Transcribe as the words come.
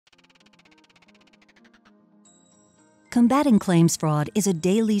Combating claims fraud is a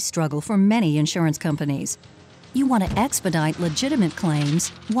daily struggle for many insurance companies. You want to expedite legitimate claims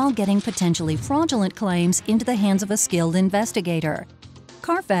while getting potentially fraudulent claims into the hands of a skilled investigator.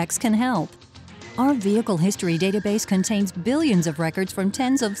 CARFAX can help. Our vehicle history database contains billions of records from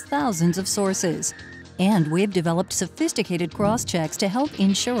tens of thousands of sources. And we've developed sophisticated cross-checks to help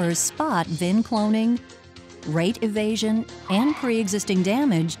insurers spot VIN cloning, rate evasion, and pre-existing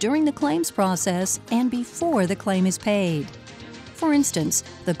damage during the claims process and before the claim is paid. For instance,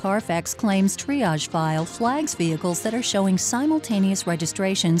 the CARFAX Claims Triage file flags vehicles that are showing simultaneous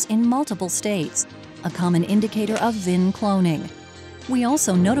registrations in multiple states, a common indicator of VIN cloning. We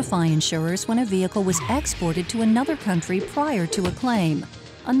also notify insurers when a vehicle was exported to another country prior to a claim,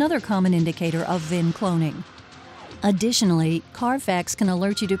 another common indicator of VIN cloning. Additionally, CARFAX can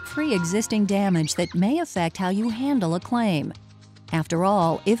alert you to pre-existing damage that may affect how you handle a claim. After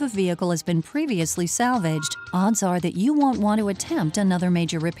all, if a vehicle has been previously salvaged, odds are that you won't want to attempt another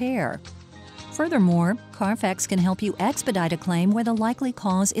major repair. Furthermore, CARFAX can help you expedite a claim where the likely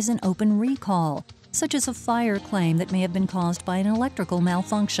cause is an open recall, such as a fire claim that may have been caused by an electrical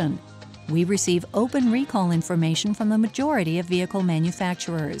malfunction. We receive open recall information from the majority of vehicle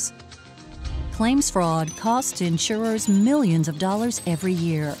manufacturers. Claims fraud costs insurers millions of dollars every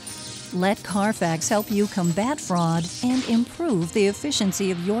year. Let CARFAX help you combat fraud and improve the efficiency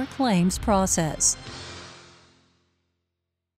of your claims process.